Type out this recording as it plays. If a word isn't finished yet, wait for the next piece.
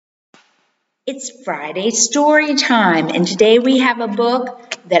It's Friday story time, and today we have a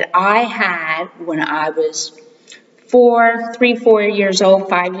book that I had when I was 4 years old,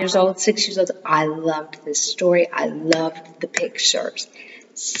 5 years old, 6 years old. I loved this story. I loved the pictures.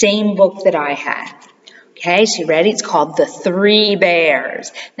 Same book that I had. Okay, so you ready? It's called The Three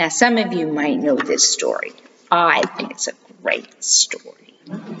Bears. Now, some of you might know this story. I think it's a great story.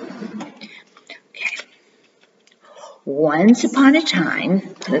 Okay. Once upon a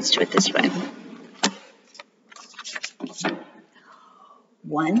time, let's do it this way.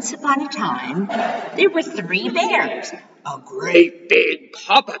 Once upon a time, there were three bears. A great big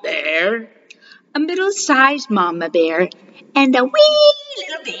papa bear, a middle-sized mama bear, and a wee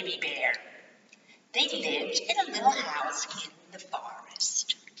little baby bear. They lived in a little house in the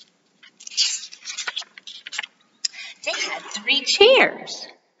forest. They had three chairs.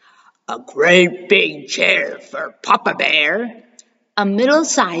 A great big chair for Papa Bear, a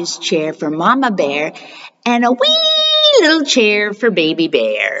middle-sized chair for Mama Bear, and a wee little chair for Baby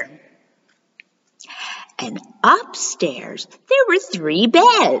Bear. And upstairs, there were three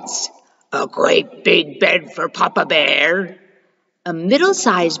beds. A great big bed for Papa Bear, a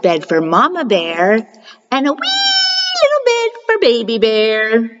middle-sized bed for Mama Bear, and a wee little bed for Baby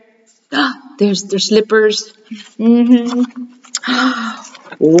Bear. There's their slippers.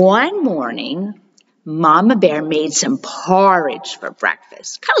 One morning, Mama Bear made some porridge for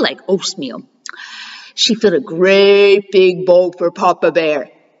breakfast, kind of like oatmeal. She filled a great big bowl for Papa Bear,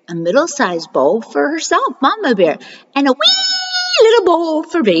 a middle-sized bowl for herself, Mama Bear, and a wee little bowl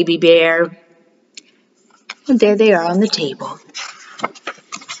for Baby Bear. And there they are on the table.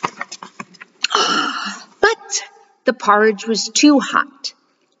 But the porridge was too hot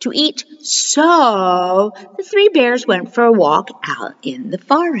to eat, so the three bears went for a walk out in the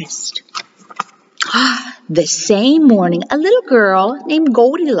forest. The same morning, a little girl named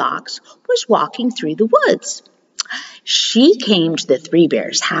Goldilocks was walking through the woods. She came to the three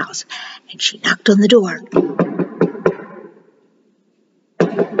bears' house, and she knocked on the door.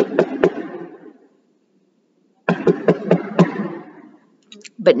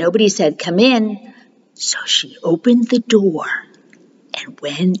 But nobody said, "Come in." So she opened the door and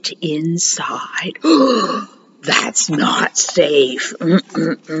went inside. That's not safe.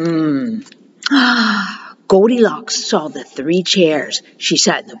 Goldilocks saw the three chairs. She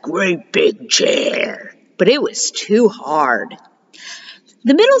sat in the great big chair, but it was too hard.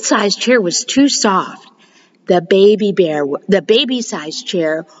 The middle-sized chair was too soft. The baby-sized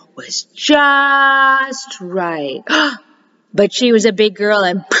chair was just right. But she was a big girl,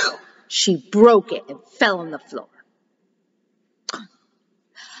 and she broke it and fell on the floor.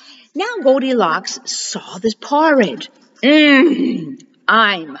 Now Goldilocks saw this porridge.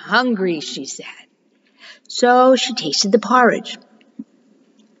 I'm hungry, she said. So she tasted the porridge.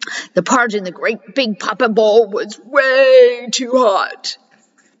 The porridge in the great big papa bowl was way too hot.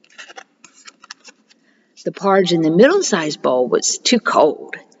 The porridge in the middle-sized bowl was too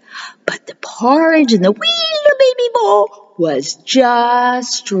cold. But the porridge in the wee little baby bowl was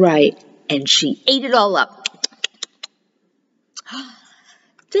just right, and she ate it all up.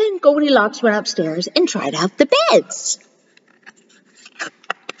 Then Goldilocks went upstairs and tried out the beds.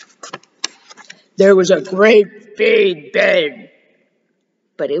 There was a great big bed,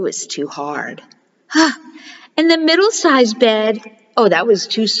 but it was too hard. And the middle-sized bed, that was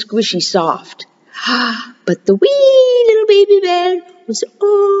too squishy soft. But the wee little baby bed was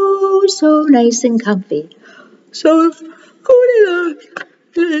so nice and comfy. So Goldilocks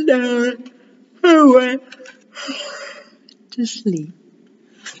sat down and went to sleep.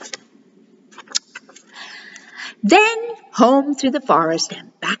 Then home through the forest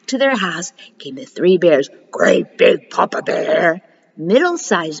and back to their house came the three bears, great big Papa Bear,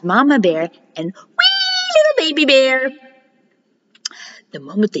 middle-sized Mama Bear, and wee little Baby Bear. The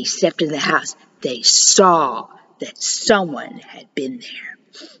moment they stepped into the house, they saw that someone had been there.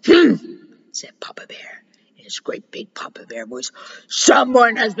 Said Papa Bear in his great big Papa Bear voice,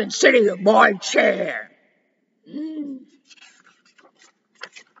 "Someone has been sitting in my chair."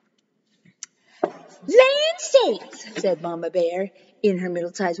 "Land sakes," said Mama Bear in her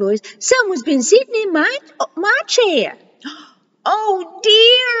middle-sized voice, "someone's been sitting in my chair." "Oh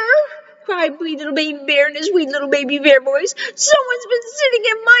dear," cried wee little Baby Bear in his wee little Baby Bear voice, "someone's been sitting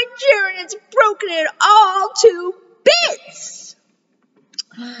in my chair and it's broken it all to bits."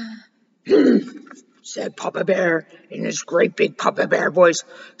 Said Papa Bear in his great big Papa Bear voice,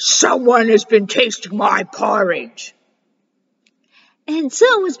 "Someone has been tasting my porridge." "And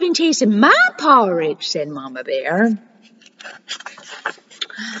someone's been tasting my porridge," said Mama Bear.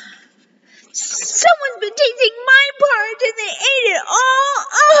 "Someone's been tasting my porridge and they ate it all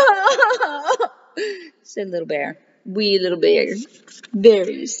up." said Little Bear. Wee Little Bear,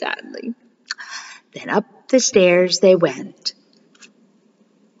 very sadly. Then up the stairs they went,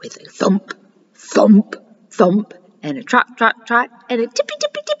 with a thump, thump, thump, and a trot, trot, trot, and a tippy,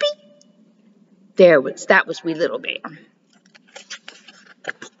 tippy, tippy. That was Wee Little Bear.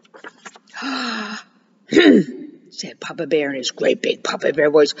 Said Papa Bear in his great big Papa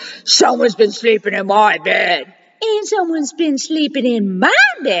Bear voice, "Someone's been sleeping in my bed." "And someone's been sleeping in my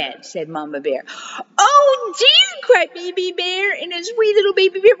bed," said Mama Bear. "Oh dear," cried Baby Bear in his wee little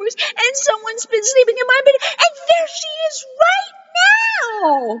Baby Bear voice, "and someone's been sleeping in my bed, and there she is right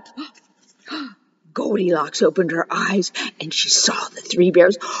now." Goldilocks opened her eyes, and she saw the three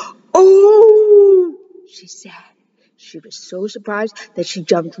bears. "Oh," she said. She was so surprised that she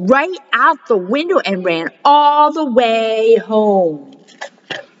jumped right out the window and ran all the way home.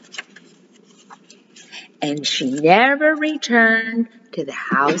 And she never returned to the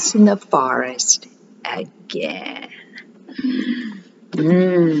house in the forest again.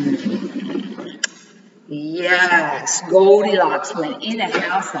 Yes, Goldilocks went in a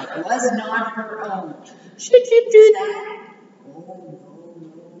house that was not her own. Should you do that? Oh,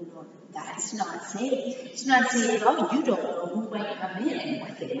 no. That's not safe. It's not safe at all. You don't know who might come in and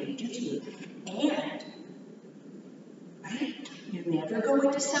what they may do to you. And, right, you never go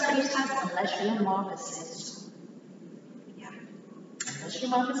into somebody's house unless your mama says so. Yeah. Unless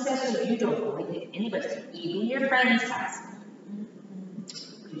your mama says so, you don't go into anybody's, even your friend's house.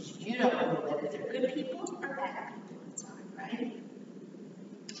 Because you don't know whether they're good people or bad people inside, right?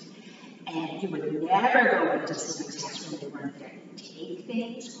 And you would never go into somebody's house when they weren't there to take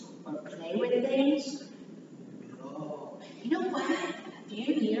things or play with things. No. You know what? A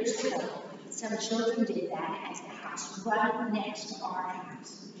few years ago, some children did that at the house right next to our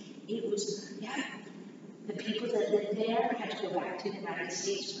house. It was, the people that lived there had to go back to the United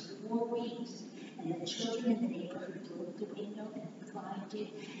States for 4 weeks. And the children in the neighborhood broke the window and climbed it,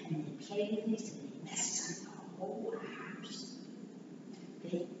 and they played with things, and they messed up the whole house. They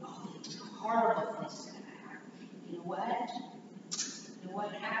did horrible things to that house. You know what? You know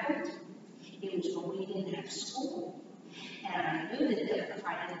what happened? It was when we didn't have school. And I knew that they were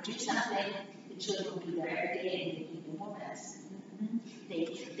trying to do something. The children would be there every day and they'd be more mess.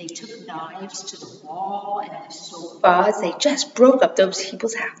 They took knives to the wall and the sofas. They just broke up those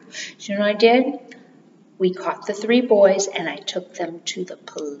people's house. You know what I did? We caught the 3 boys and I took them to the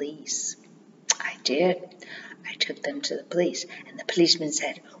police. I did. I took them to the police. And the policeman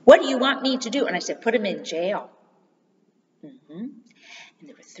said, "What do you want me to do?" And I said, "Put them in jail." And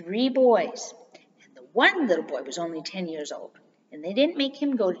there were 3 boys. And the one little boy was only 10 years old. And they didn't make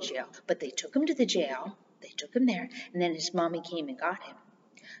him go to jail, but they took him to the jail. They took him there, and then his mommy came and got him.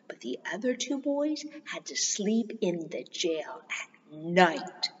 But the other 2 boys had to sleep in the jail at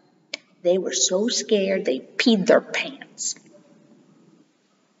night. They were so scared they peed their pants.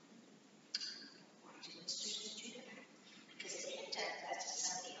 Why did the students do that? Because they had done that to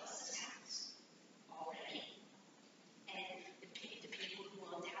somebody else's house already. And the people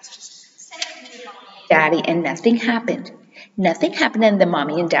who owned the house just sent them to their mommy and daddy, and nothing happened. Nothing happened, and the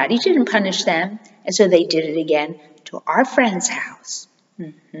mommy and daddy didn't punish them. And so they did it again to our friend's house.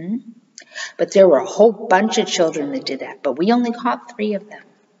 But there were a whole bunch of children that did that, but we only caught 3 of them.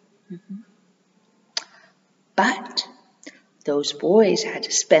 But those boys had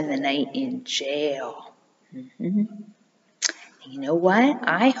to spend the night in jail. And you know what?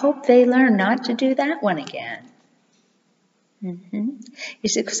 I hope they learn not to do that one again.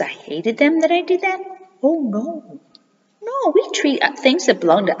 Is it because I hated them that I did that? Oh, no. No, we treat things that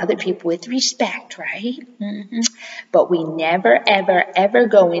belong to other people with respect, right? But we never, ever, ever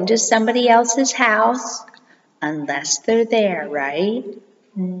go into somebody else's house unless they're there, right?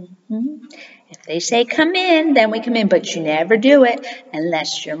 If they say come in, then we come in, but you never do it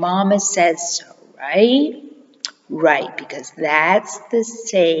unless your mama says so, right? Right, because that's the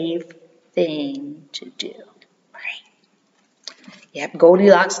safe thing to do, right? Yep,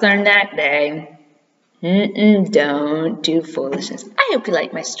 Goldilocks learned that day. Don't do foolishness. I hope you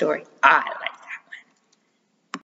like my story. I like